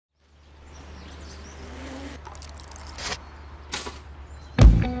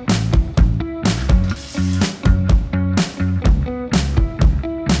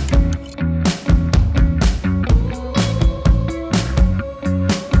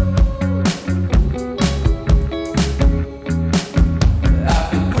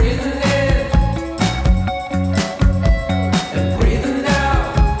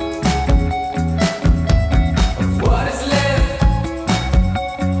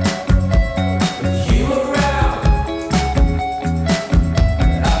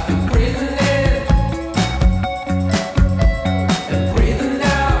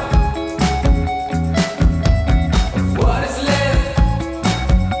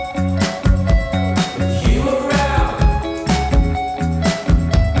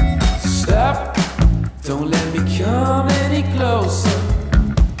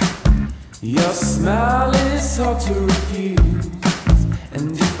hard to refuse.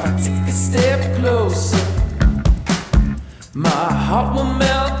 And if I take a step closer, my heart will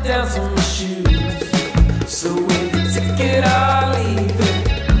melt down to my shoes. So when you take it, I'll leave it,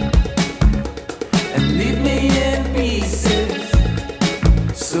 and leave me in pieces.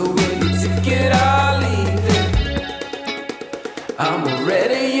 So when you take it, I'll leave it, I'm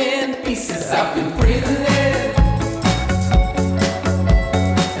already in pieces. I've been breathing in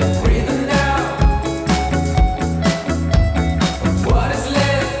and breathing out. What is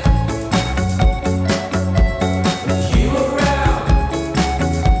left with you around?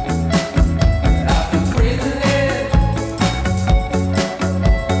 I've been breathing in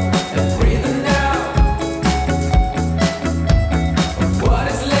and breathing out. What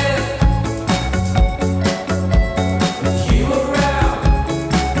is left with you around?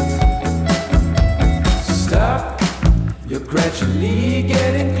 Stop, you're gradually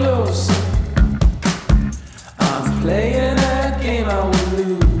getting closer. I'm playing a game I will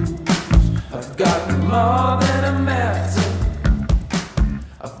lose. I've got more than a